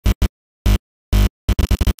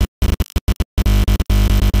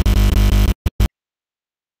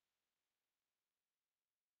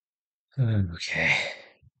Okay.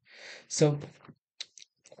 So,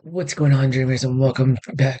 what's going on, dreamers, and welcome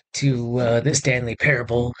back to the Stanley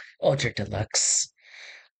Parable Ultra Deluxe.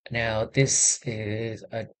 Now, this is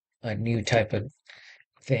a new type of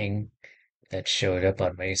thing that showed up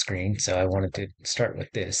on my screen, so I wanted to start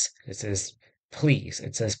with this. It says, please.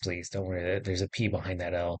 It says, please. Don't worry, there's a P behind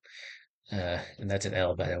that L. And that's an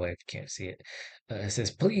L, by the way, if you can't see it. It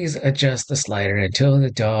says, please adjust the slider until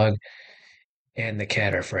the dog and the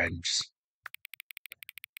cat are friends.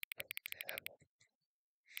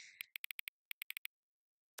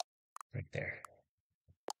 Right there.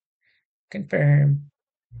 Confirm.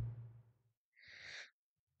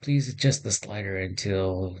 Please adjust the slider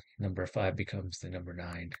until number 5 becomes the number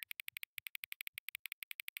 9.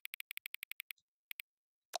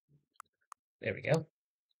 There we go.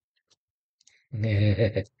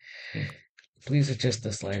 Please adjust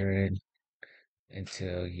the slider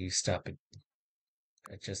until you stop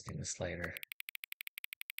adjusting the slider.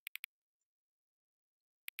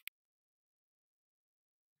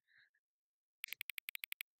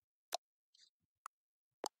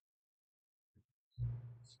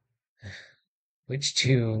 Which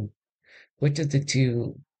of the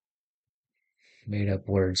two made up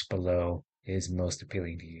words below is most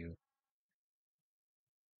appealing to you?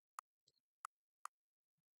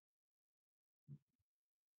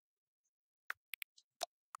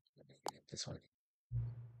 This one.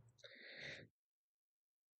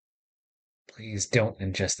 Please don't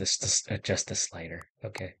adjust the slider.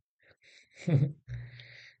 Okay. Do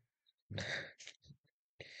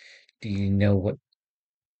you know what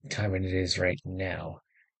time it is right now?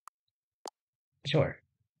 Sure.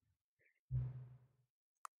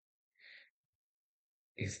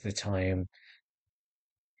 Is the time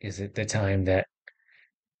is it the time that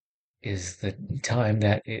is the time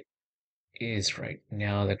that it is right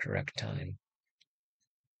now the correct time?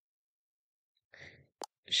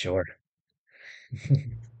 Sure.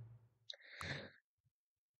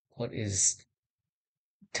 What is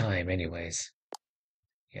time, anyways?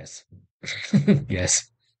 Yes.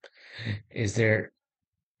 Yes. Is there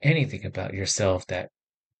anything about yourself that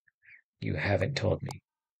you haven't told me?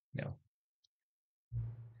 No.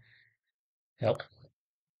 Help?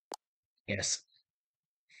 Yes.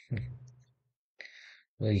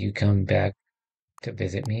 Will you come back to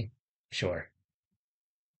visit me? Sure.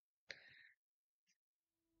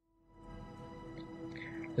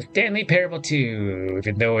 The Stanley Parable 2,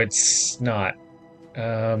 even though it's not.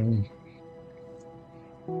 Um,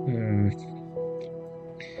 hmm,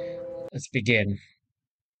 let's begin.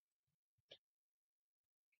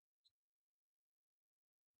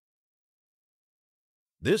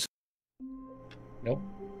 This Nope.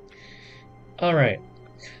 All right.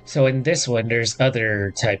 So in this one, there's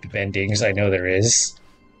other type of endings. I know there is.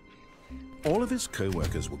 all of his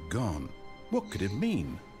co-workers were gone. What could it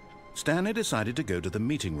mean? Stanley decided to go to the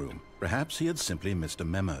meeting room. Perhaps he had simply missed a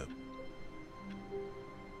memo.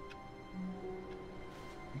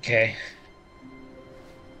 Okay.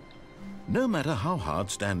 No matter how hard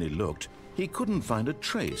Stanley looked, he couldn't find a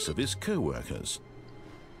trace of his co-workers.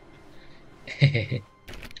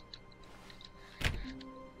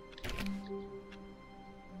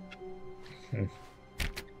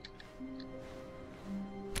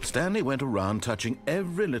 Stanley went around touching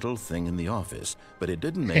every little thing in the office, but it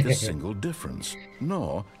didn't make a single difference,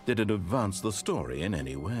 nor did it advance the story in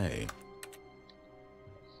any way.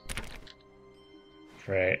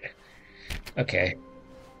 Right. Okay.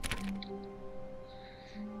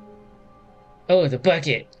 Oh, the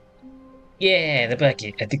bucket. Yeah, the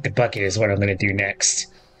bucket. I think the bucket is what I'm gonna do next.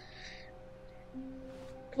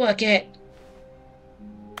 Bucket.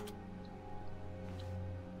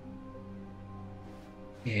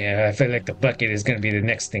 Yeah, I feel like the bucket is gonna be the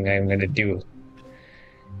next thing I'm gonna do.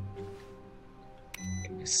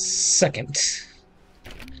 Second.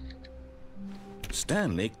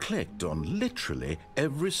 Stanley clicked on literally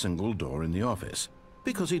every single door in the office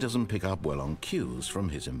because he doesn't pick up well on cues from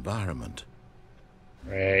his environment.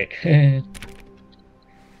 Right.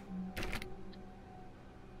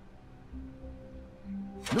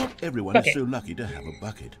 Not everyone is Bucket. so lucky to have a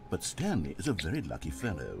bucket, but Stanley is a very lucky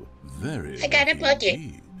fellow. Very I got a lucky bucket.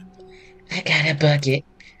 indeed. I got a bucket.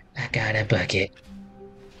 I got a bucket.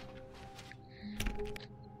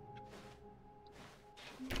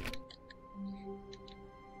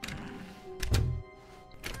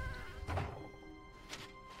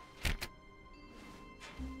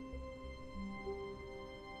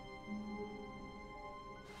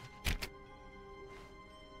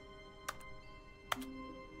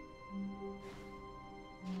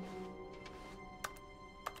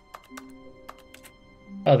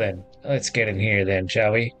 Well then, let's get in here then,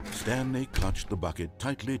 shall we? Stanley clutched the bucket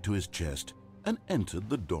tightly to his chest and entered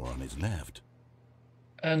the door on his left.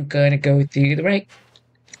 I'm gonna go through the right,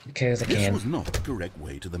 because I This can. was not the correct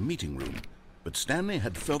way to the meeting room, but Stanley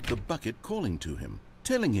had felt the bucket calling to him,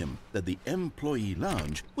 telling him that the employee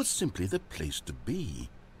lounge was simply the place to be.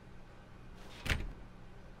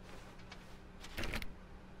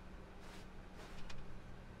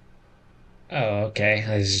 Oh, okay.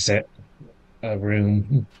 This is a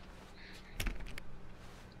room.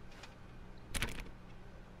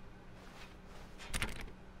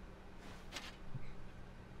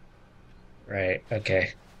 Right,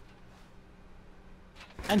 okay.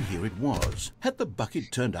 And here it was. Had the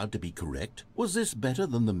bucket turned out to be correct? Was this better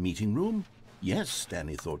than the meeting room? Yes,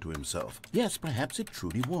 Stanley thought to himself. Yes, perhaps it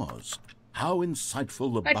truly was. How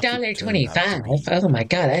insightful the A dollar bucket turned out to 25. be. Oh my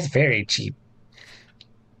god, that's very cheap.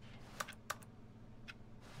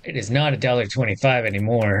 It is not $1.25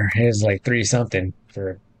 anymore. It is like three something for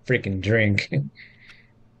a freaking drink.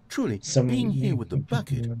 Truly, being here Some with the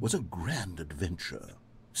bucket was a grand adventure.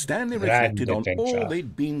 Stanley grand reflected on all adventure.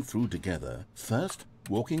 they'd been through together. First,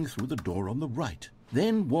 walking through the door on the right.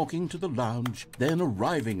 Then walking to the lounge. Then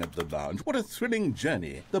arriving at the lounge. What a thrilling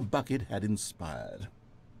journey the bucket had inspired.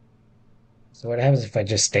 So what happens if I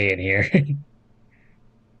just stay in here?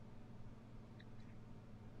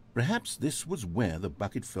 Perhaps this was where the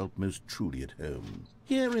bucket felt most truly at home.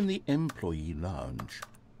 Here in the employee lounge.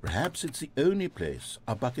 Perhaps it's the only place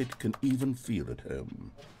a bucket can even feel at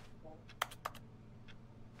home.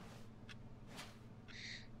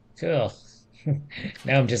 Cool.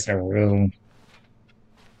 Now I'm just in a room.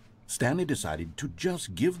 Stanley decided to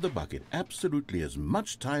just give the bucket absolutely as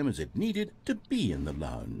much time as it needed to be in the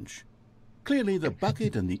lounge. Clearly, the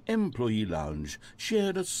bucket and the employee lounge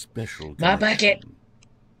shared a special My connection. bucket.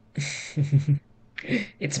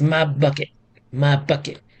 It's my bucket. My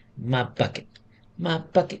bucket. My bucket. My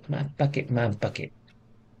bucket. My bucket. My bucket.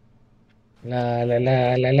 La la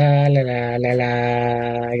la la la la la la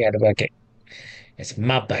la. I got a bucket. It's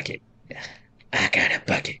my bucket. I got a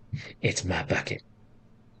bucket. It's my bucket.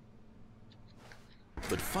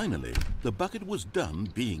 But finally, the bucket was done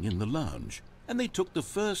being in the lounge, and they took the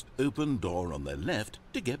first open door on their left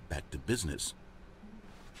to get back to business.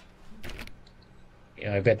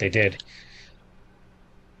 Yeah, I bet they did.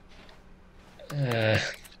 I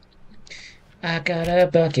got a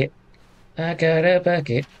bucket. I got a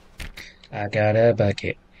bucket. I got a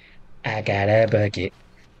bucket. I got a bucket.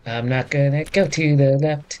 I'm not gonna go to the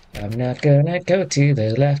left. I'm not gonna go to the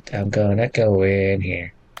left. I'm gonna go in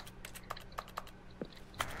here.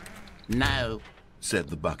 No, Said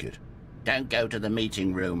the bucket. don't go to the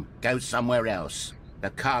meeting room. Go somewhere else. The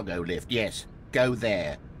cargo lift, yes. Go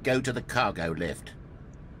there. Go to the cargo lift.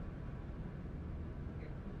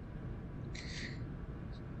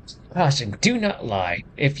 Caution, do not lie.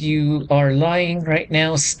 If you are lying right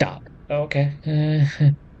now, stop. Okay.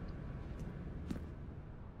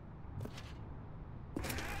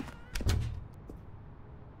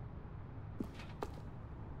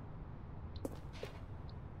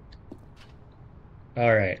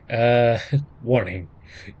 All right. Warning.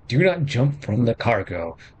 Do not jump from the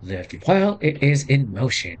cargo lift while it is in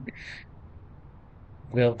motion.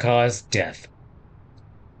 Will cause death.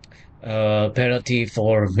 Penalty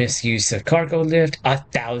for misuse of cargo lift,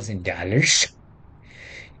 $1,000.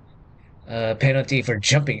 Penalty for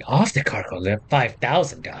jumping off the cargo lift,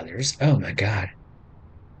 $5,000. Oh my god.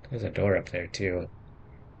 There's a door up there too.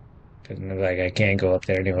 Doesn't look like I can go up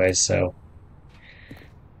there anyways, so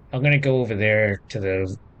I'm gonna go over there to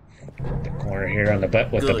the corner here on the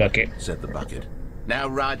with the Good. bucket. Said the bucket. Now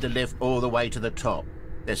ride the lift all the way to the top.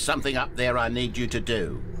 There's something up there I need you to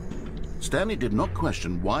do. Stanley did not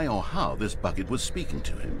question why or how this bucket was speaking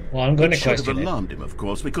to him. Well, I'm going It to should have question it. alarmed him, of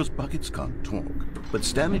course, because buckets can't talk. But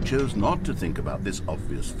Stanley chose not to think about this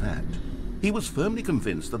obvious fact. He was firmly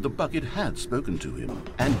convinced that the bucket had spoken to him,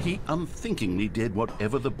 and he unthinkingly did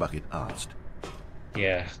whatever the bucket asked.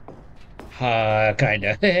 Yeah.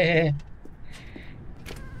 Kinda.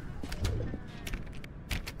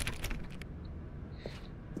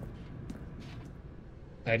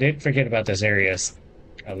 I did forget about this area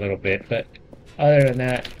a little bit, but other than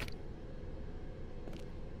that,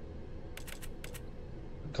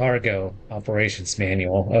 cargo operations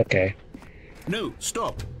manual. Okay. No,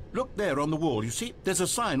 stop. Look there on the wall. You see, there's a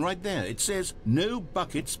sign right there. It says, "No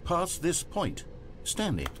buckets past this point."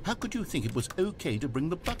 Stanley, how could you think it was okay to bring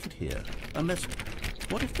the bucket here? Unless,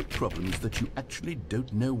 what if the problem is that you actually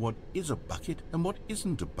don't know what is a bucket and what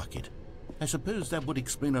isn't a bucket? I suppose that would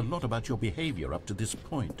explain a lot about your behavior up to this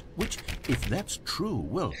point. Which, if that's true,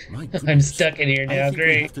 well, my goodness. I'm stuck in here I now, think we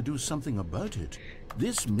great. have to do something about it.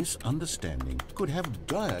 This misunderstanding could have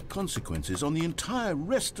dire consequences on the entire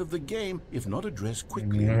rest of the game if not addressed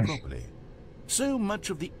quickly and properly. So much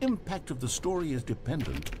of the impact of the story is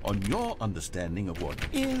dependent on your understanding of what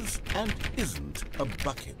is and isn't a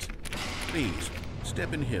bucket. Please,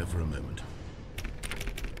 step in here for a moment.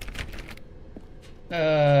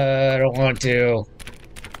 I don't want to.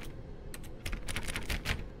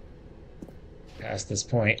 Past this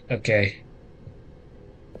point. Okay.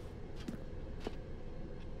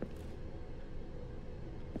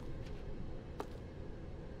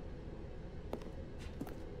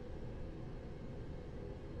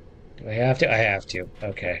 Do I have to? I have to.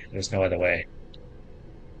 Okay. There's no other way.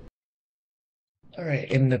 Alright,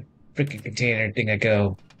 in the freaking container thing I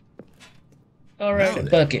go. Alright, a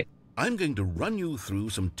bucket. I'm going to run you through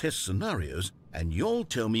some test scenarios, and you'll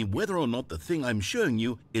tell me whether or not the thing I'm showing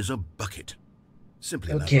you is a bucket.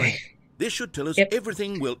 Simply enough, right? This should tell us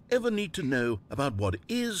everything we'll ever need to know about what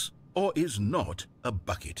is or is not a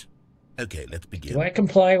bucket. Okay, let's begin. Do I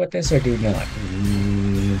comply with this or do not?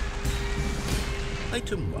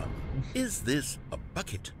 Item 1. Is this a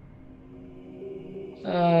bucket?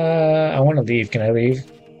 I want to leave. Can I leave?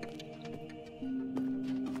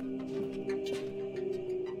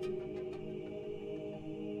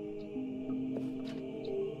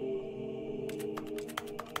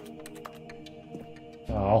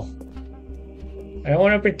 Oh. I don't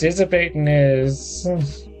want to participate in this.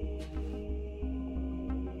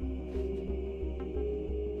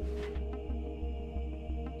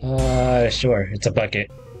 Sure, it's a bucket.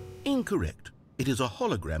 Incorrect. It is a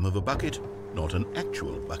hologram of a bucket, not an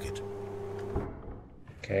actual bucket.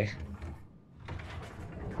 Okay.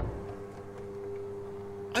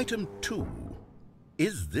 Item 2.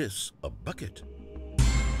 Is this a bucket?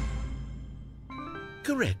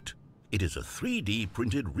 Correct. It is a 3D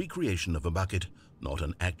printed recreation of a bucket, not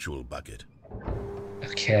an actual bucket.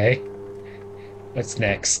 Okay. What's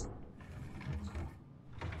next?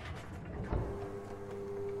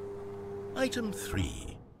 Item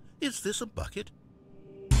 3. Is this a bucket?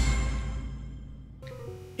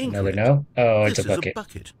 Another no? Oh, it's a bucket. This is a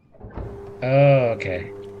bucket. Oh,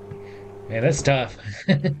 okay. Man, that's tough.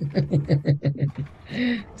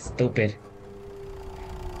 Stupid.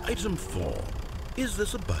 Item 4. Is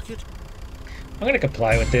this a bucket? I'm gonna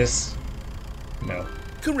comply with this. No.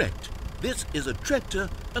 Correct. This is a tractor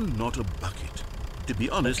and not a bucket. To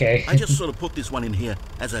be honest, Okay. I just sort of put this one in here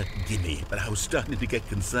as a gimme, but I was starting to get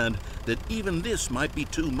concerned that even this might be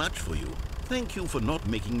too much for you. Thank you for not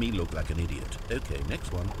making me look like an idiot. Okay,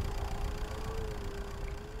 next one.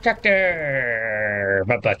 Tractor!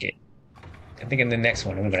 A bucket. I think in the next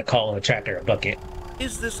one I'm gonna call a tractor a bucket.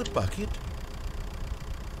 Is this a bucket?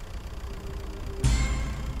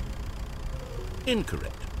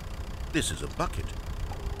 Incorrect. This is a bucket.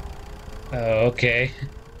 Oh, okay.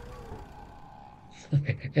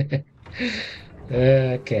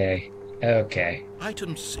 Okay. Okay.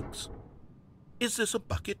 Item 6. Is this a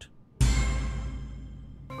bucket?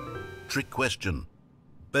 Trick question.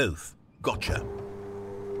 Both. Gotcha.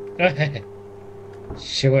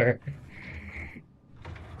 Sure.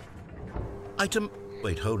 Item...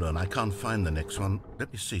 Wait, hold on. I can't find the next one.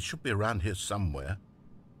 Let me see. Should be around here somewhere.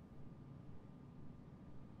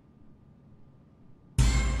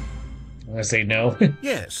 I'm gonna say no.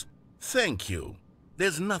 Yes. Thank you.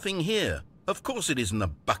 There's nothing here. Of course it isn't a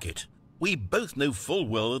bucket. We both know full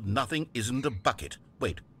well that nothing isn't a bucket.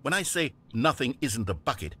 Wait, when I say nothing isn't a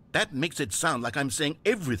bucket, that makes it sound like I'm saying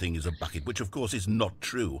everything is a bucket, which of course is not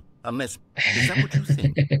true. Unless, is that what you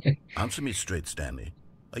think? Answer me straight, Stanley.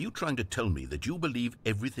 Are you trying to tell me that you believe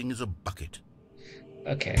everything is a bucket?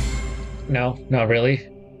 Okay. No, not really.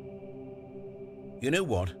 You know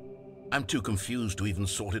what? I'm too confused to even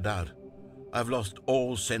sort it out. I've lost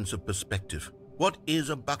all sense of perspective. What is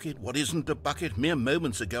a bucket? What isn't a bucket? Mere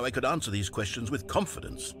moments ago, I could answer these questions with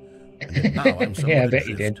confidence. And yet now I'm somewhat Yeah, I bet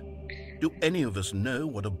you did. Do any of us know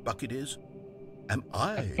what a bucket is? Am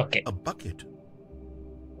I a bucket?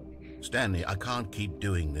 Stanley, I can't keep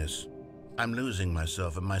doing this. I'm losing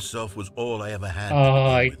myself, and myself was all I ever had.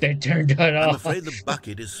 Oh, they turned it off. I'm afraid the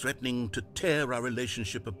bucket is threatening to tear our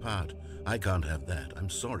relationship apart. I can't have that. I'm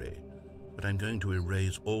sorry. But I'm going to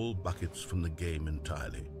erase all buckets from the game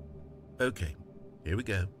entirely. Okay, here we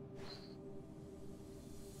go.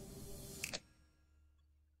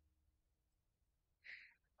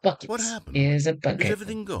 Buckets What happened? is a bucket. Is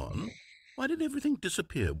everything gone? Why did everything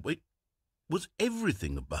disappear? Wait, was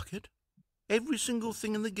everything a bucket? Every single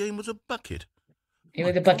thing in the game was a bucket? It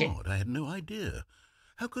was a bucket. God, I had no idea.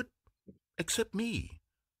 How could except me.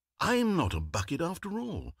 I'm not a bucket after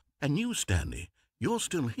all. And you, Stanley, you're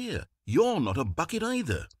still here. You're not a bucket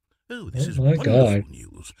either. Oh, this is my wonderful God.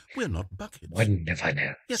 news. We're not buckets. Wonderful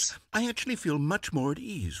news. Yes, I actually feel much more at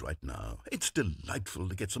ease right now. It's delightful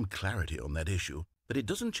to get some clarity on that issue, but it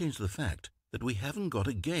doesn't change the fact that we haven't got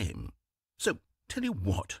a game. So, tell you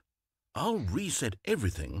what, I'll reset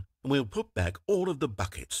everything and we'll put back all of the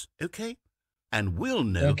buckets, okay? And we'll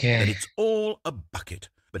know that it's all a bucket.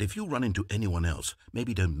 But if you run into anyone else,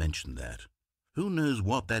 maybe don't mention that. Who knows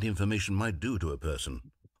what that information might do to a person?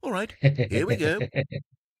 All right, here we go.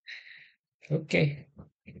 Okay.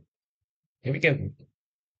 Here we go.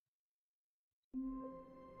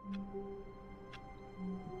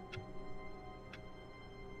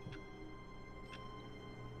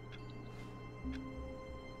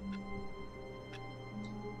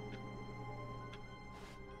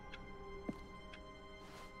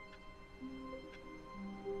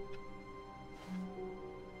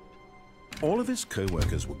 All of his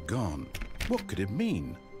co-workers were gone. What could it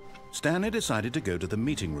mean? Stanley decided to go to the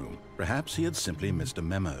meeting room. Perhaps he had simply missed a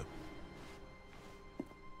memo.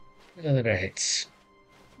 All right.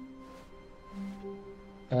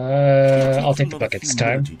 I'll take the bucket this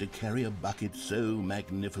time. To carry a bucket so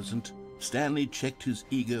magnificent, Stanley checked his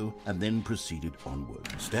ego and then proceeded onward.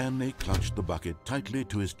 Stanley clutched the bucket tightly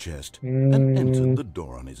to his chest and entered the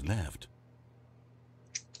door on his left.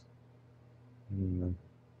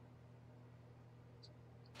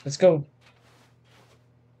 Let's go.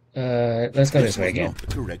 Let's go this way again. Not the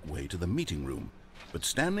correct way to the meeting room, but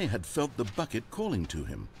Stanley had felt the bucket calling to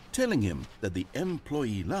him, telling him that the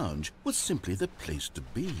employee lounge was simply the place to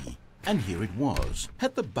be. And here it was.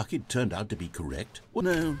 Had the bucket turned out to be correct? Well,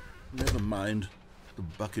 no, never mind. The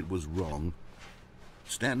bucket was wrong.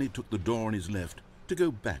 Stanley took the door on his left to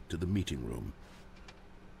go back to the meeting room.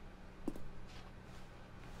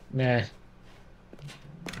 Nah.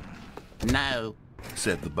 No,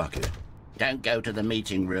 said the bucket. don't go to the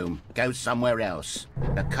meeting room. Go somewhere else.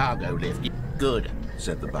 The cargo lift. Good,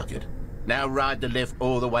 said the bucket. Now ride the lift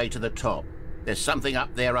all the way to the top. There's something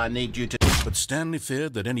up there I need you to... But Stanley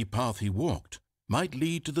feared that any path he walked might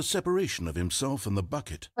lead to the separation of himself and the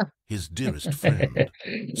bucket, his dearest friend.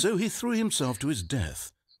 So he threw himself to his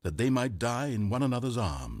death, that they might die in one another's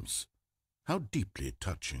arms. How deeply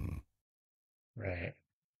touching. Right.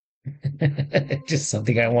 Just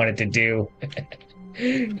something I wanted to do.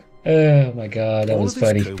 Oh my God, that was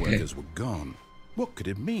funny. All of his co-workers were gone. What could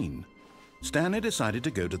it mean? Stanley decided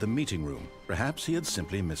to go to the meeting room. Perhaps he had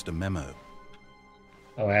simply missed a memo.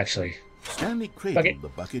 Oh, actually. Stanley cradled the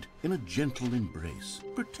bucket in a gentle embrace,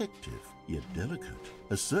 protective yet delicate,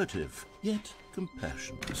 assertive yet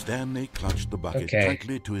compassionate. Stanley clutched the bucket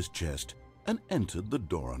tightly to his chest and entered the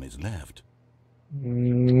door on his left.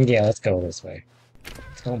 Yeah, let's go this way.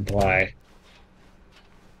 Let's comply.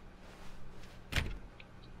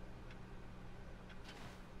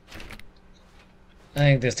 I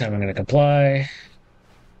think this time I'm going to comply.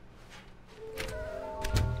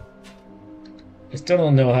 I still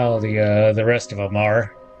don't know how the rest of them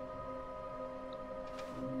are.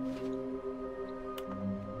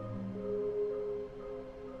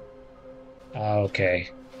 Okay.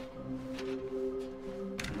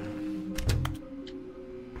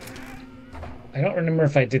 I don't remember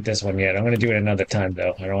if I did this one yet. I'm going to do it another time,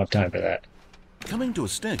 though. I don't have time for that. Coming to a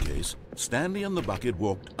staircase, Stanley and the bucket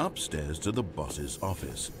walked upstairs to the boss's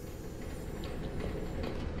office.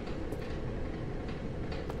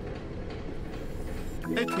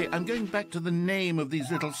 Okay, I'm going back to the name of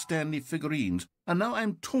these little Stanley figurines, and now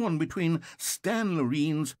I'm torn between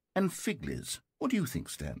Stanlerines and Figlies. What do you think,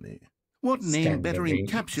 Stanley? What name better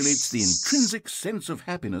encapsulates the intrinsic sense of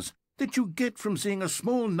happiness that you get from seeing a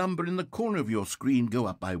small number in the corner of your screen go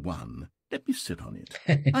up by 1? Let me sit on it.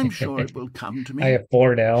 I'm sure it will come to me. I have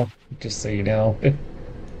 4 now, just so you know.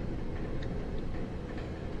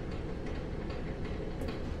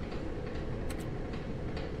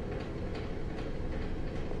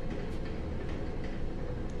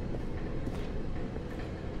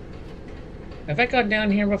 Have I gone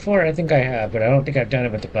down here before? I think I have, but I don't think I've done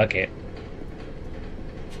it with the bucket.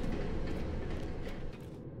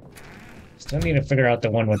 Still need to figure out the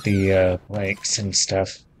one with the likes and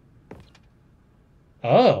stuff.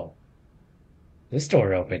 Oh! This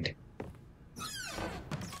door opened.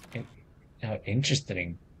 How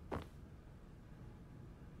interesting.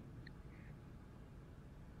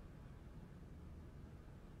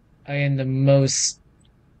 I am the most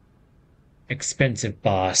expensive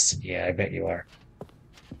boss. Yeah, I bet you are.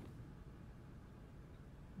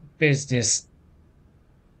 Business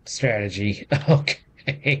strategy.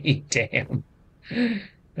 Okay, damn.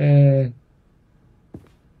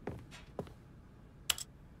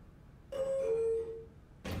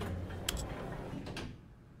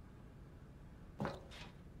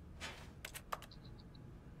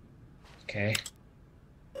 Okay.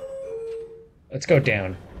 Let's go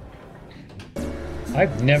down.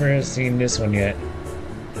 I've never seen this one yet.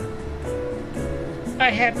 I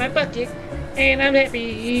have my bucket, and I'm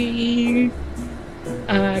happy.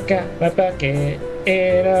 I got my bucket,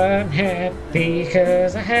 and I'm happy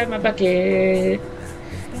because I have my bucket.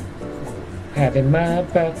 Having my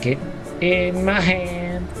bucket in my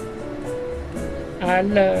hand. I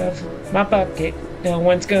love my bucket. No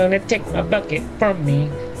one's gonna take my bucket from me.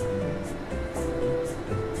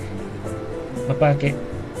 My bucket,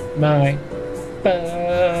 my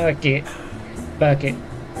bucket, bucket,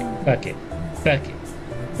 bucket, bucket,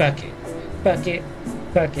 bucket, bucket,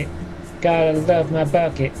 bucket. Gotta love my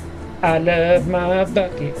bucket. I love my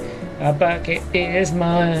bucket. My bucket is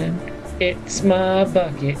mine. It's my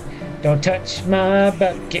bucket. Don't touch my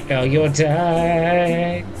bucket or you'll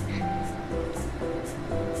die.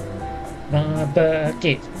 My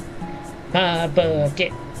bucket. My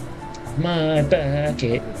bucket. My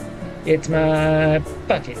bucket. It's my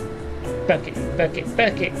bucket. Bucket, bucket,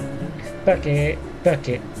 bucket. Bucket,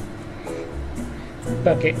 bucket.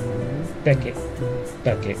 Bucket, bucket.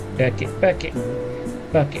 Bucket, bucket, bucket.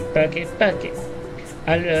 Bucket, bucket, bucket.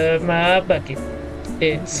 I love my bucket.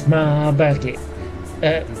 It's my bucket.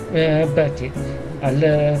 My bucket. I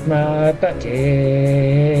love my bucket.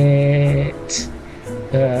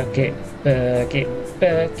 Bucket, bucket,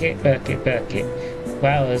 bucket, bucket, bucket.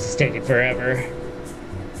 Wow, this is taking forever.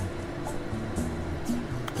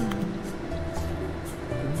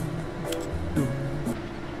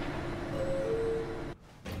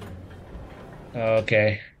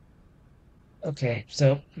 Okay. Okay,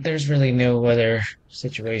 so there's really no other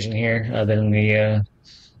situation here other than the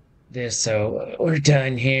this, so we're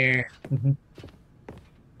done here.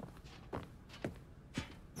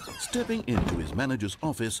 Stepping into his manager's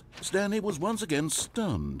office, Stanley was once again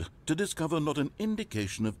stunned to discover not an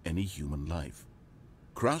indication of any human life.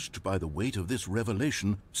 Crushed by the weight of this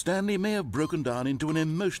revelation, Stanley may have broken down into an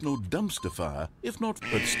emotional dumpster fire, if not,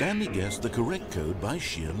 but Stanley guessed the correct code by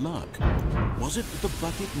sheer luck. Was it that the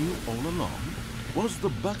bucket knew all along? Was the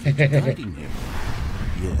bucket guiding him?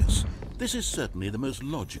 Yes, this is certainly the most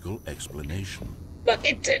logical explanation.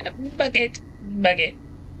 Bucket, bucket, bucket.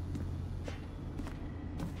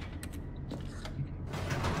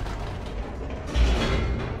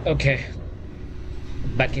 Okay.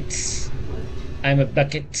 Buckets. I'm a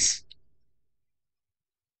bucket.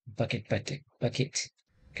 Bucket, bucket, bucket.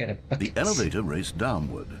 Got a bucket. The elevator raced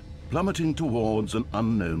downward, plummeting towards an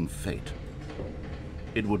unknown fate.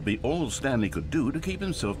 It would be all Stanley could do to keep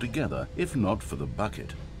himself together, if not for the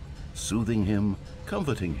bucket. Soothing him,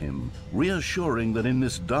 comforting him, reassuring that in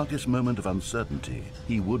this darkest moment of uncertainty,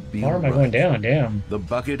 he would be Why am I going down? Damn. The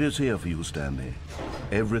bucket is here for you, Stanley.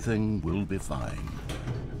 Everything will be fine.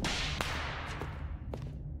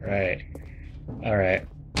 Right. Alright.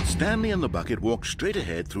 Stanley and the bucket walked straight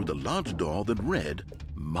ahead through the large door that read,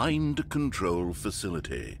 Mind Control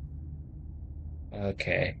Facility.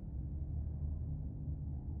 Okay.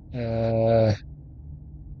 I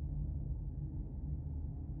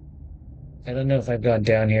don't know if I've gone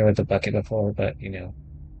down here with the bucket before, but, you know.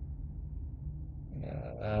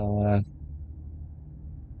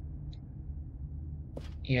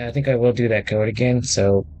 Yeah, I think I will do that code again,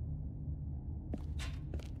 so...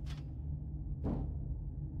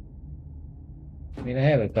 I mean, I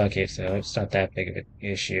have a bucket, so it's not that big of an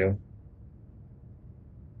issue.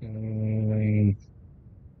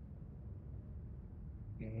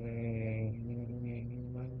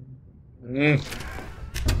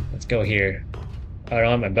 Let's go here. Oh, I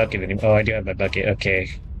don't have my bucket anymore. Oh, I do have my bucket.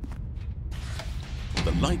 Okay.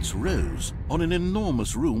 The lights rose on an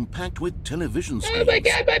enormous room packed with television screens. Oh my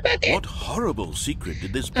god, my bucket! What horrible secret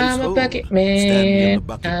did this place I'm a hold? bucket man. Stanley and the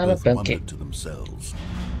bucket I'm a both bucket. wondered to themselves.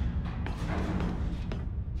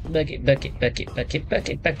 Bucket, bucket, bucket, bucket,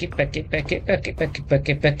 bucket, bucket, bucket, bucket, bucket, bucket,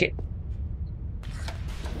 bucket, bucket.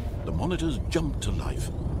 The monitors jumped to life,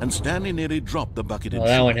 and Stanley nearly dropped the bucket. Well,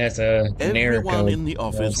 that one has a an error Everyone code. in the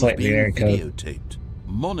office was Slightly being error code. videotaped,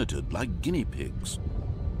 monitored like guinea pigs.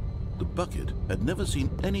 The bucket had never seen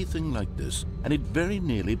anything like this, and it very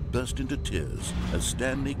nearly burst into tears as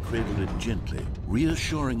Stanley cradled it gently,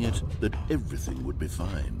 reassuring it that everything would be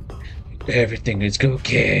fine. Everything is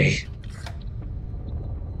okay.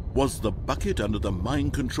 Was the bucket under the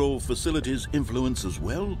mind control facility's influence as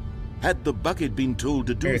well? Had the bucket been told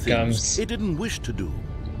to do Here it things comes. it didn't wish to do?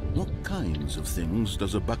 What kinds of things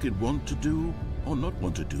does a bucket want to do or not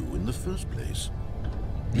want to do in the first place?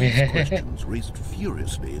 These questions raced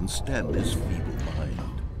furiously in Stanley's feeble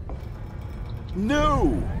mind.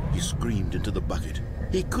 No! He screamed into the bucket.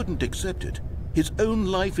 He couldn't accept it. His own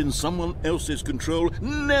life in someone else's control,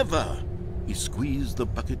 never! He squeezed the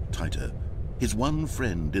bucket tighter, his one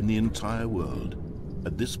friend in the entire world.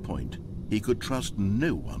 At this point, he could trust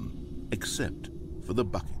no one except for the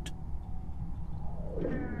bucket.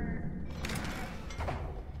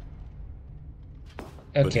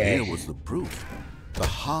 But here was the proof. The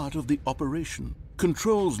heart of the operation.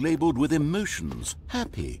 Controls labeled with emotions,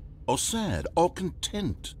 happy or sad or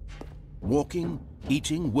content. Walking,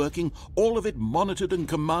 eating, working, all of it monitored and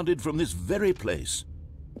commanded from this very place.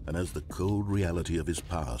 And as the cold reality of his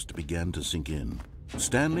past began to sink in,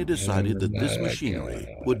 Stanley decided that this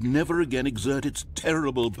machinery would never again exert its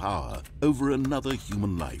terrible power over another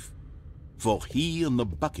human life. For he and the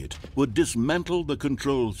bucket would dismantle the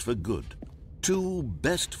controls for good. Two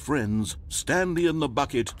best friends, Stanley and the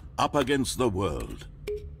bucket, up against the world.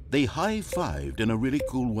 They high-fived in a really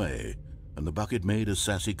cool way, and the bucket made a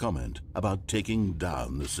sassy comment about taking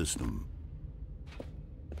down the system.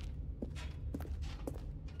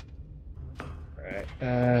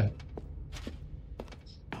 Alright,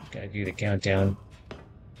 gotta do the countdown.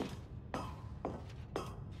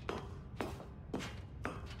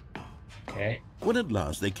 Okay. When at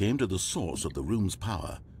last they came to the source of the room's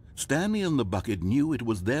power, Stanley and the bucket knew it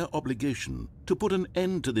was their obligation to put an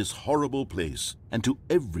end to this horrible place and to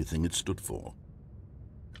everything it stood for.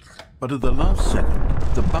 But at the last second,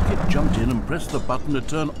 the bucket jumped in and pressed the button to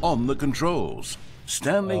turn on the controls.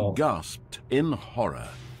 Stanley gasped in horror.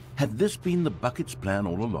 Had this been the bucket's plan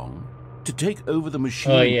all along? To take over the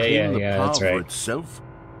machine and claim the power for itself?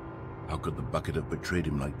 How could the bucket have betrayed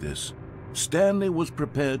him like this? Stanley was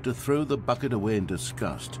prepared to throw the bucket away in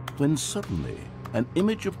disgust when suddenly an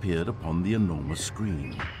image appeared upon the enormous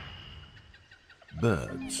screen.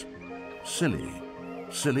 Birds. Silly,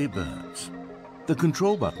 silly birds. The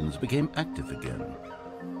control buttons became active again.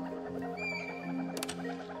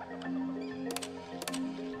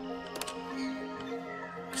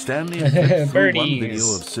 Stanley flipped through one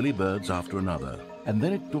video of silly birds after another, and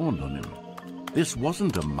then it dawned on him. This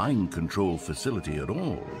wasn't a mind control facility at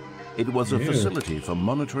all. It was a facility for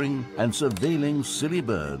monitoring and surveilling silly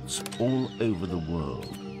birds all over the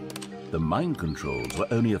world. The mind controls were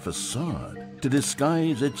only a facade to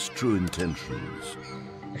disguise its true intentions.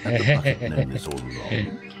 Had the bucket known this all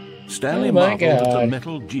along? Stanley marveled at the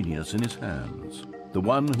metal genius in his hands, the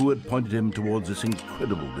one who had pointed him towards this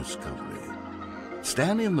incredible discovery.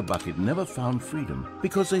 Stanley and the bucket never found freedom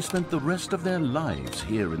because they spent the rest of their lives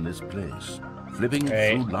here in this place, flipping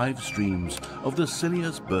through live streams of the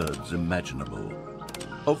silliest birds imaginable.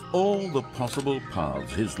 Of all the possible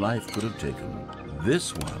paths his life could have taken,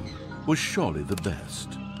 this one was surely the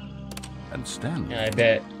best. And Stanley, I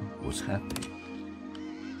bet, was happy.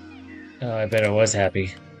 Oh, I bet I was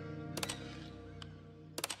happy.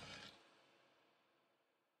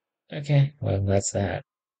 Okay, well, that's that.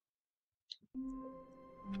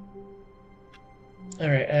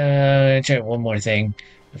 Alright, try one more thing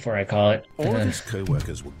before I call it. All of his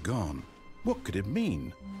co-workers were gone. What could it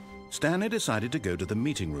mean? Stanley decided to go to the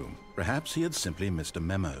meeting room. Perhaps he had simply missed a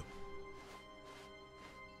memo.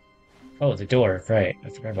 Oh, the door, right. I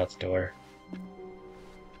forgot about the door.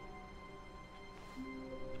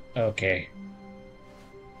 Okay.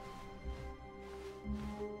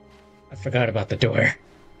 I forgot about the door.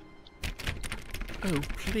 Oh,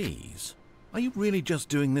 please. Are you really just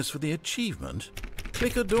doing this for the achievement?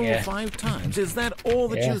 Click a door 5 times. Is that all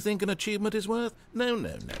that you think an achievement is worth? No, no,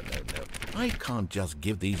 no, no, no. I can't just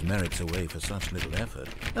give these merits away for such little effort.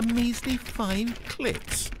 A measly 5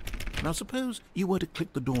 clicks. Now suppose you were to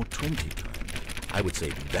click the door 20 times. I would say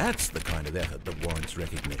that's the kind of effort that warrants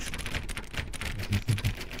recognition.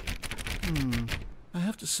 I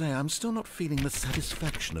have to say, I'm still not feeling the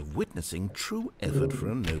satisfaction of witnessing true effort for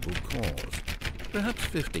a noble cause. Perhaps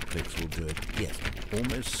 50 clicks will do it. Yes,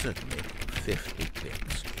 almost certainly 50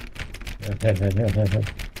 clicks.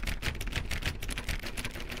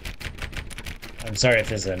 I'm sorry if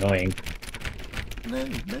this is annoying. No,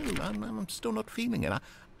 I'm still not feeling it.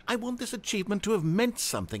 I want this achievement to have meant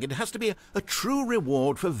something. It has to be a true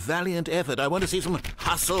reward for valiant effort. I want to see some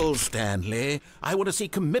hustle, Stanley. I want to see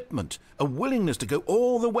commitment, a willingness to go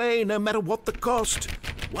all the way, no matter what the cost.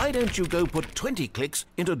 Why don't you go put 20 clicks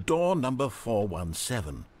into door number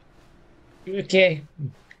 417? Okay.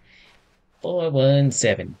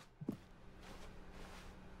 417.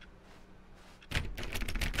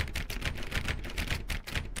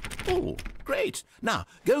 Oh, great. Now,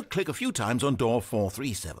 go click a few times on door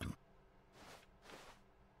 437.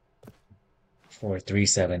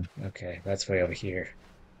 437. Okay, that's way over here.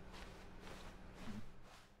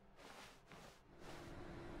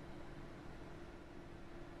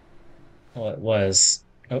 Well, it was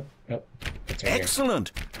Oh, oh. It's right here.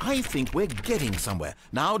 Excellent. I think we're getting somewhere.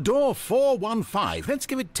 Now, door 415. Let's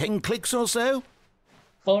give it 10 clicks or so.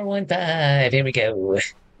 415. Here we go.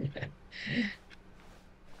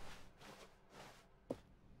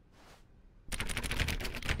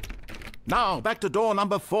 Now, back to door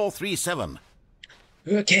number 437.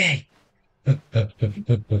 Okay.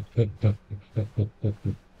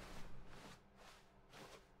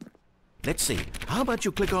 Let's see. How about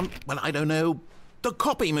you click on, well, I don't know, the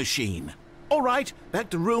copy machine? All right, back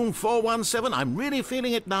to room 417. I'm really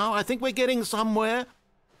feeling it now. I think we're getting somewhere.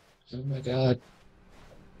 Oh my god.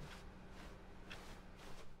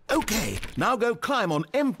 Okay, now go climb on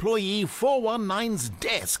employee 419's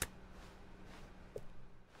desk.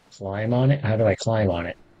 Climb on it? How do I climb on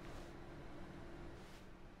it?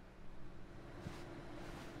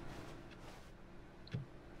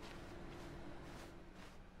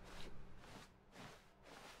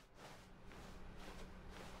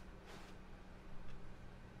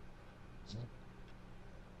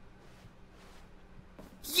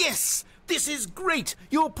 Yes! This is great!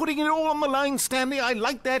 You're putting it all on the line, Stanley. I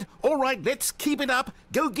like that. All right, let's keep it up.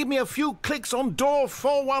 Go give me a few clicks on door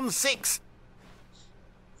 416.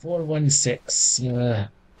 416.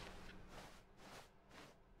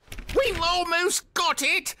 We've almost got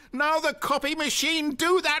it! Now the copy machine,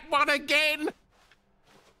 do that one again!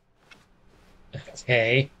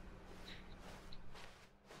 Okay.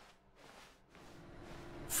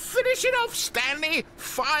 Finish it off, Stanley!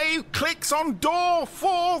 5 clicks on door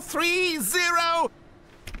 430!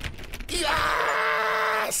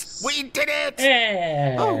 Yes! We did it!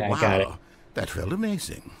 Yeah, Oh, wow. I got it. That felt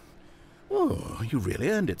amazing. Oh, you really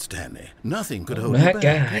earned it, Stanley. Nothing could hold my you back. God.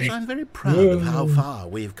 Yes, I'm very proud of how far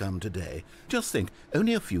we've come today. Just think,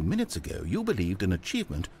 only a few minutes ago, you believed an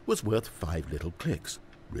achievement was worth 5 little clicks.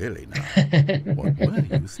 Really now? What were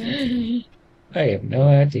you thinking? I have no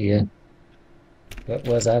idea. What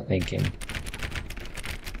was I thinking?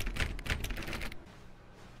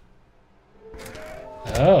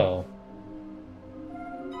 Oh.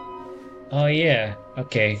 Oh, yeah.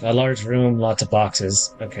 Okay. A large room, lots of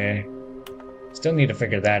boxes. Okay. Still need to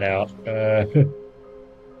figure that out.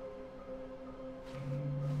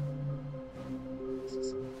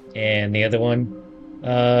 And the other one?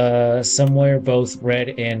 Somewhere both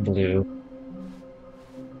red and blue.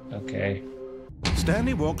 Okay.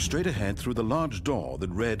 Stanley walked straight ahead through the large door that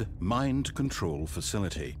read Mind Control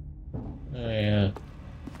Facility. Oh, yeah.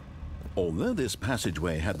 Although this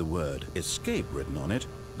passageway had the word escape written on it,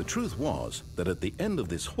 the truth was that at the end of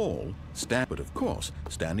this hall, but of course,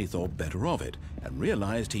 Stanley thought better of it and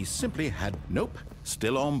realized he simply had, nope,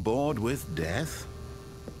 still on board with death.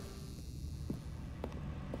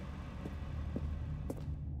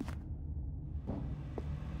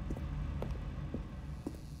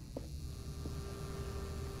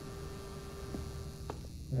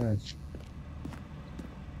 I'm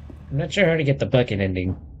not sure how to get the bucket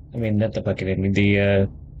ending. I mean, not the bucket ending, the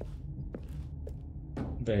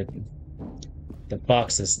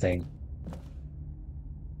boxes thing.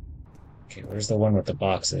 Okay, where's the one with the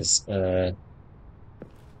boxes? Oh,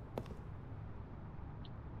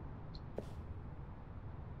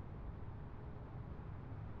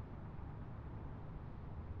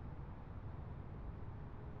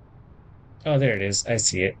 there it is. I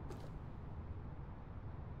see it.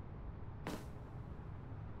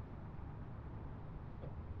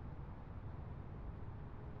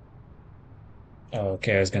 Oh,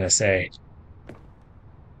 okay, I was gonna say.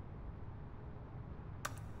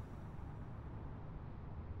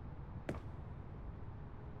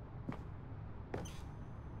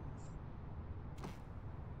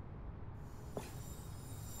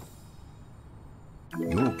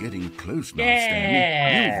 You're getting close now, Yeah.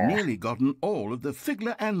 Stanley. You've nearly gotten all of the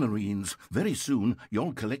Figler and Marines. Very soon,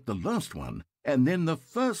 you'll collect the last one, and then the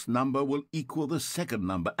first number will equal the second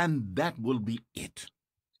number, and that will be it.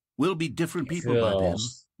 We'll be different people by then.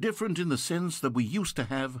 Different in the sense that we used to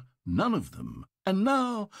have none of them, and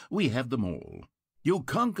now we have them all. You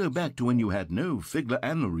can't go back to when you had no Figler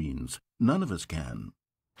and Marines. None of us can.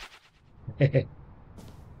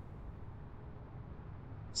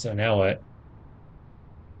 So now what?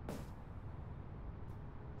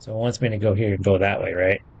 So it wants me to go here and go that way,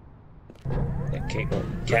 right? Okay, well,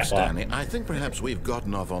 Look, catwalk. Stanley, I think perhaps we've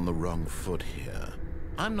gotten off on the wrong foot here.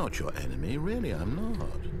 I'm not your enemy, really, I'm not.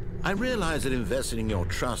 I realize that investing your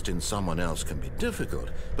trust in someone else can be difficult,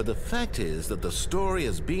 but the fact is that the story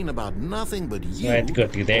has been about nothing but you I had to go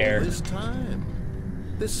through there. all this time.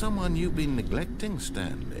 There's someone you've been neglecting,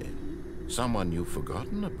 Stanley. Someone you've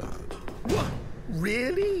forgotten about. What?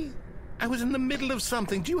 Really? I was in the middle of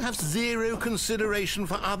something. Do you have zero consideration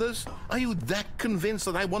for others? Are you that convinced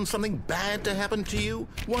that I want something bad to happen to you?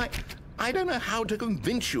 Why, I don't know how to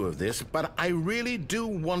convince you of this, but I really do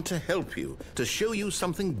want to help you, to show you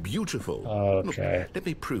something beautiful. Okay. Look, let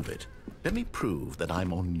me prove it. Let me prove that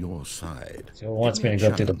I'm on your side. So it wants me to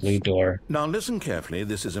go through the blue door. Now listen carefully,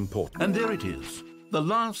 this is important. And there it is. The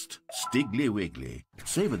last Stiggly Wiggly.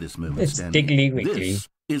 Savor this moment, It's Stanley. Stiggly Wiggly. This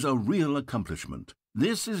is a real accomplishment.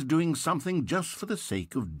 This is doing something just for the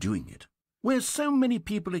sake of doing it. Where so many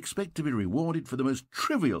people expect to be rewarded for the most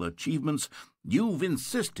trivial achievements, you've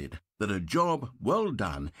insisted that a job well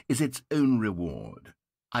done is its own reward.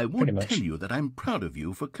 I won't tell you that I'm proud of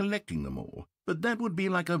you for collecting them all, but that would be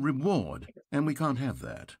like a reward, and we can't have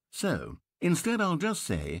that. So, instead I'll just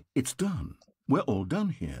say, it's done. We're all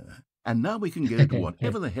done here. And now we can go to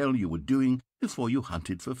whatever the hell you were doing before you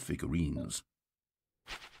hunted for figurines.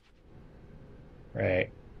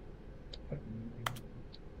 Right.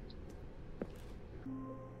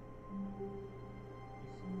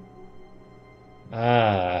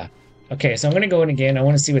 Okay, so I'm gonna go in again. I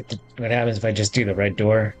want to see what happens if I just do the red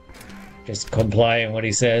door. Just comply on what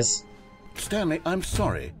he says. Stanley, I'm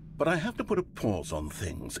sorry, but I have to put a pause on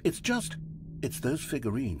things. It's those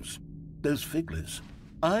figurines. Those figglers.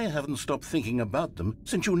 I haven't stopped thinking about them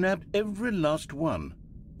since you nabbed every last one.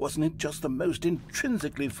 Wasn't it just the most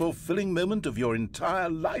intrinsically fulfilling moment of your entire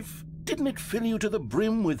life? Didn't it fill you to the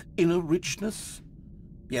brim with inner richness?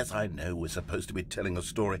 Yes, I know we're supposed to be telling a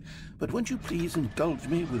story, but won't you please indulge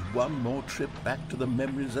me with one more trip back to the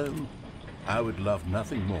memory zone? I would love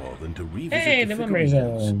nothing more than to revisit the memory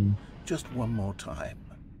zone. Just one more time.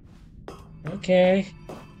 Okay.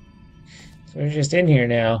 So we're just in here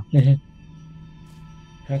now.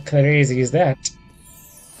 How crazy is that?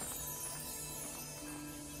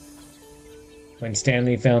 When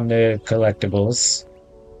Stanley found the collectibles.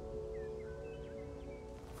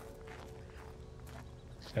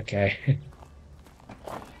 Okay.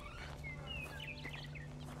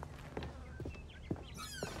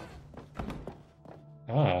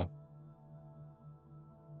 Ah.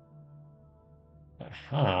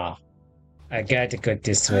 Aha. I got to go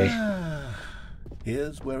this way.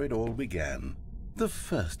 Here's where it all began. The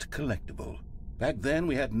first collectible. Back then,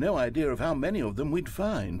 we had no idea of how many of them we'd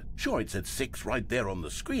find. Sure, it said 6 right there on the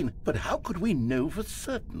screen, but how could we know for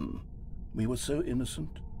certain? We were so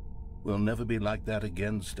innocent. We'll never be like that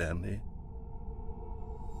again, Stanley.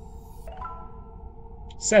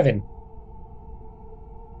 7.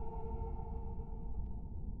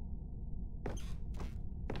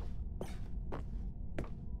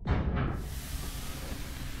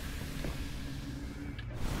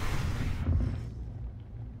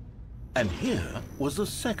 And here was the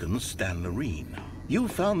second Stanley. You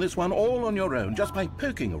found this one all on your own just by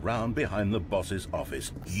poking around behind the boss's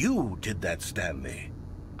office. You did that, Stanley.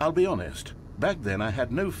 I'll be honest, back then I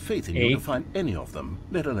had no faith in you to find any of them,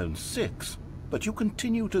 let alone 6. But you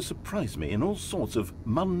continue to surprise me in all sorts of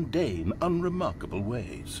mundane, unremarkable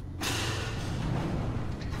ways.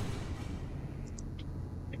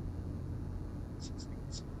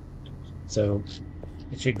 So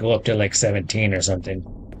it should go up to like 17 or something.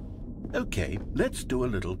 Okay, let's do a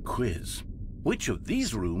little quiz. Which of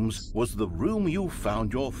these rooms was the room you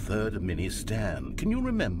found your third mini Stan? Can you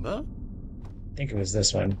remember? I think it was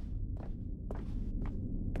this one.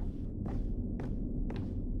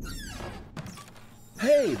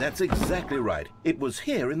 Hey, that's exactly right. It was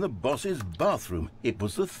here in the boss's bathroom. It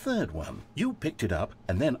was the third one. You picked it up,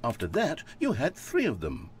 and then after that, you had 3 of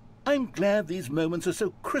them. I'm glad these moments are so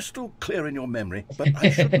crystal clear in your memory, but I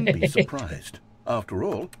shouldn't be surprised. After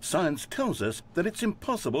all, science tells us that it's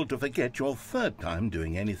impossible to forget your third time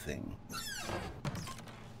doing anything.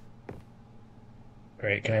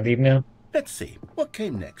 Great, can I leave now? Let's see, what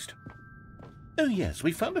came next? Oh yes,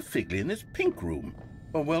 we found a Figgly in this pink room.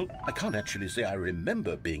 Oh well, I can't actually say I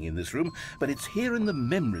remember being in this room, but it's here in the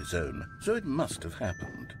memory zone, so it must have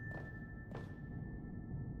happened.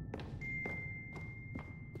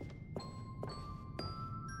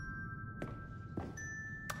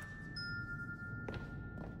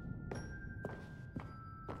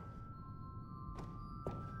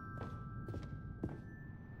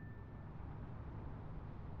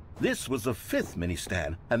 This was the 5th mini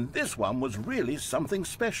Stan, and this one was really something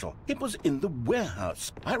special. It was in the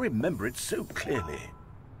warehouse. I remember it so clearly.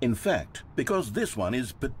 In fact, because this one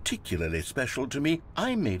is particularly special to me,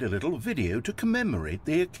 I made a little video to commemorate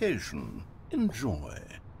the occasion. Enjoy.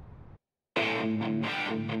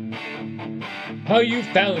 How you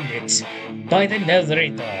found it? By the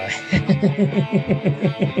narrator.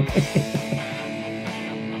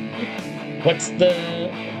 What's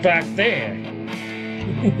the back there?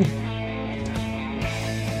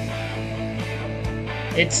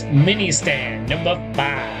 It's mini stand number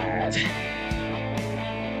 5.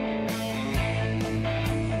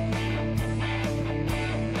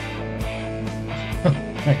 Oh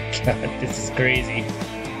my god, this is crazy.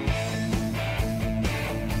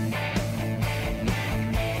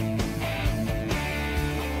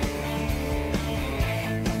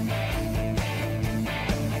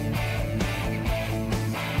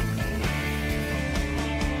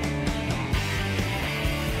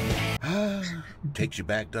 Takes you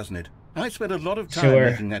back, doesn't it? I spent a lot of time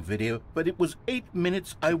Sure. making that video, but it was 8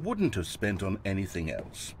 minutes I wouldn't have spent on anything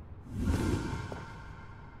else.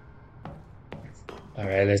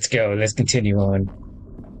 Alright, let's go. Let's continue on.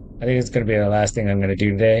 I think it's going to be the last thing I'm going to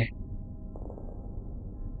do today.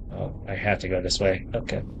 Oh, I have to go this way.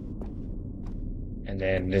 Okay. And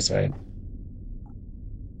then this way.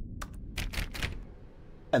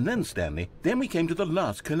 And then, Stanley, then we came to the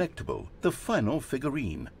last collectible, the final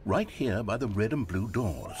figurine, right here by the red and blue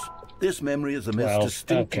doors. This memory is the most 12,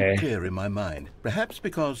 distinct okay. and clear in my mind, perhaps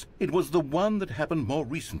because it was the one that happened more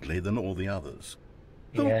recently than all the others.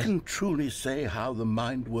 Who Yeah. can truly say how the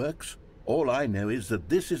mind works? All I know is that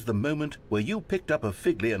this is the moment where you picked up a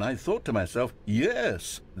Figly and I thought to myself,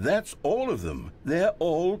 yes, that's all of them. They're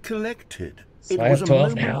all collected. So It I was have a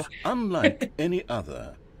 12 moment now. unlike any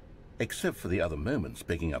other. Except for the other moments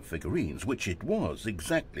picking up figurines, which it was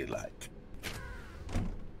exactly like.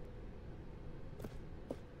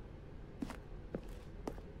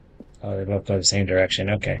 Oh, they both go the same direction.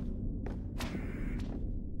 Okay.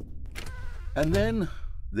 And then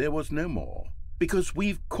there was no more. Because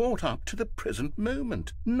we've caught up to the present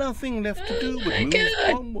moment. Nothing left to do but move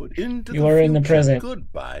God. onward into You the are future. in the present.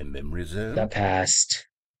 Goodbye, memory zone. The past.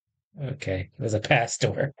 Okay. It was a past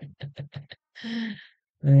door.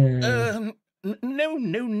 Hmm.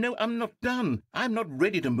 No, I'm not done. I'm not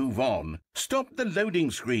ready to move on. Stop the loading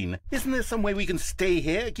screen. Isn't there some way we can stay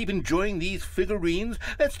here, keep enjoying these figurines?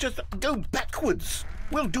 Let's just go backwards.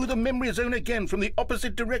 We'll do the memory zone again from the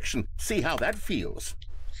opposite direction. See how that feels.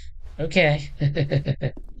 Okay.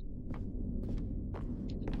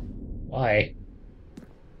 Why?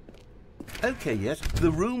 Okay, yes,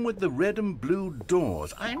 the room with the red and blue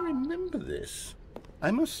doors. I remember this. I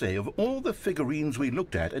must say, of all the figurines we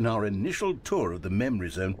looked at in our initial tour of the memory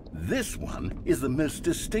zone, this one is the most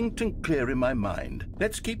distinct and clear in my mind.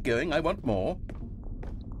 Let's keep going. I want more.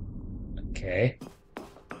 Okay.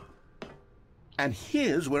 And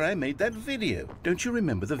here's where I made that video. Don't you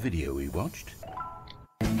remember the video we watched?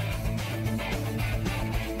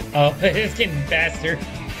 Oh, it's getting faster.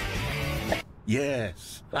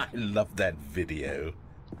 Yes, I love that video.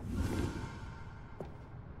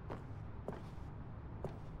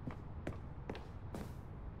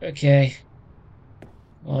 Okay.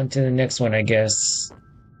 On to the next one, I guess.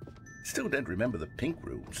 Still don't remember the pink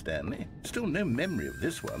room, Stanley. Still no memory of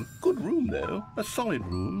this one. Good room, though. A solid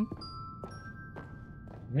room.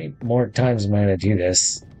 How many more times am I going to do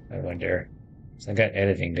this? I wonder. So I got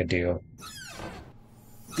editing to do.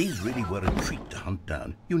 These really were a treat to hunt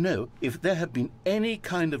down. You know, if there had been any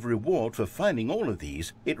kind of reward for finding all of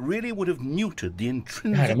these, it really would have muted the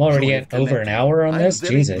intrinsic God, I'm already joy at of over an collecting. hour on this? I'm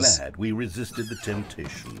very Jesus. glad we resisted the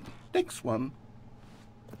temptation. Next one.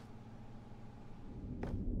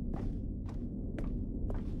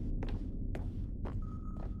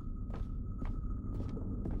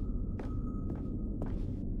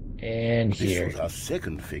 And This here. was our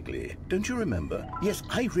second Figly. Don't you remember? Yes,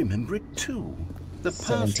 I remember it too. The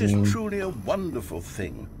past 17. is truly a wonderful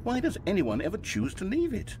thing. Why does anyone ever choose to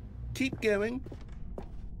leave it? Keep going.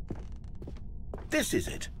 This is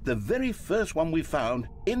it, the very first one we found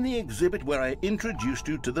in the exhibit where I introduced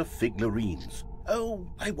you to the figurines. Oh,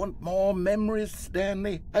 I want more memories,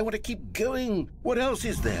 Stanley. I want to keep going. What else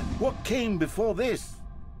is there? What came before this?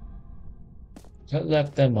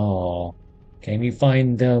 Collect them all. Can you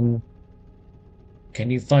find them?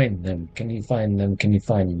 Can you find them? Can you find them? Can you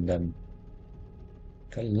find them?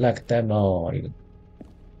 Collect them all.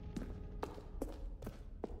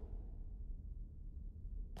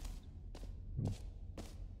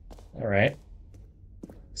 All right.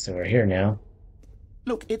 So we're here now.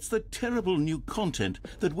 Look, it's the terrible new content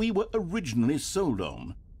that we were originally sold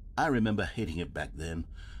on. I remember hating it back then,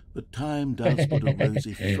 but time does put a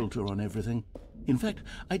rosy filter on everything. In fact,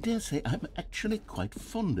 I dare say I'm actually quite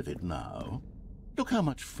fond of it now. Look how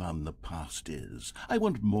much fun the past is. I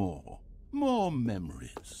want more. More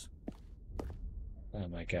memories. Oh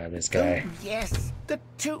my god, this guy. Oh, yes, the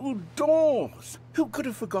two doors. Who could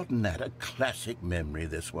have forgotten that? A classic memory,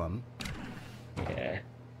 this one. Yeah.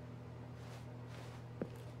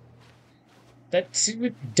 The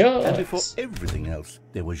two dogs. And before everything else,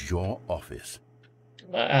 there was your office.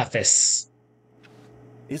 My office.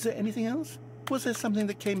 Is there anything else? Was there something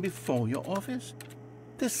that came before your office?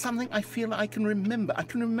 There's something I feel I can remember. I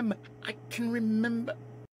can remember.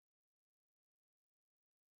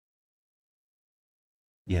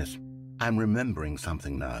 Yes, I'm remembering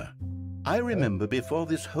something now. I remember before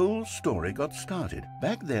this whole story got started.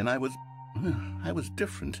 Back then I was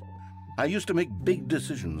different. I used to make big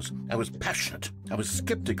decisions. I was passionate. I was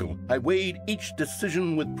skeptical. I weighed each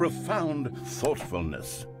decision with profound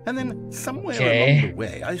thoughtfulness. And then somewhere along the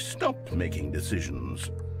way, I stopped making decisions.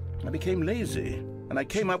 I became lazy. And I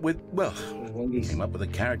came up with a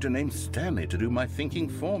character named Stanley to do my thinking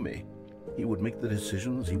for me. He would make the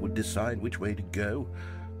decisions. He would decide which way to go.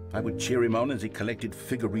 I would cheer him on as he collected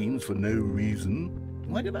figurines for no reason.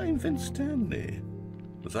 Why did I invent Stanley?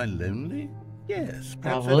 Was I lonely? Yes,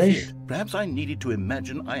 perhaps Probably. that's it. Perhaps I needed to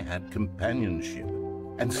imagine I had companionship.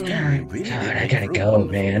 And Stanley really God, did I make gotta for a go,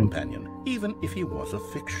 wonderful man. companion, even if he was a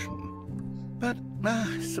fiction. But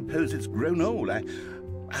I suppose it's grown old. I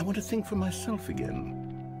want to think for myself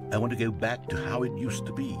again. I want to go back to how it used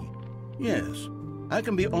to be. Yes, I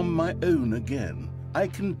can be on my own again. I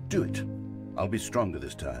can do it. I'll be stronger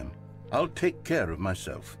this time. I'll take care of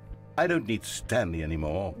myself. I don't need Stanley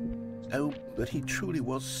anymore. Oh, but he truly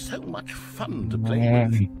was so much fun to play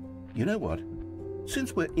with. You know what?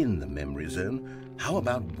 Since we're in the memory zone, how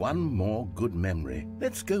about one more good memory?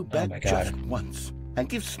 Let's go back just once and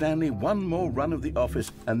give Stanley one more run of the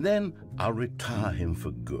office, and then I'll retire him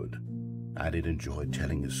for good. I did enjoy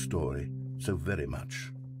telling his story so very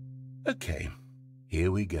much. Okay,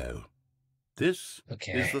 here we go. This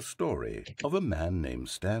is the story of a man named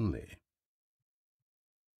Stanley.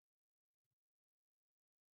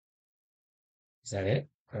 Is that it?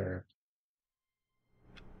 Or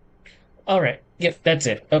all right. Yep, that's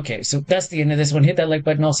it. Okay, so that's the end of this one. Hit that like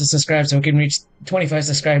button. Also subscribe so we can reach 25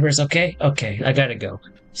 subscribers. Okay. I gotta go.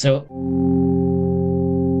 So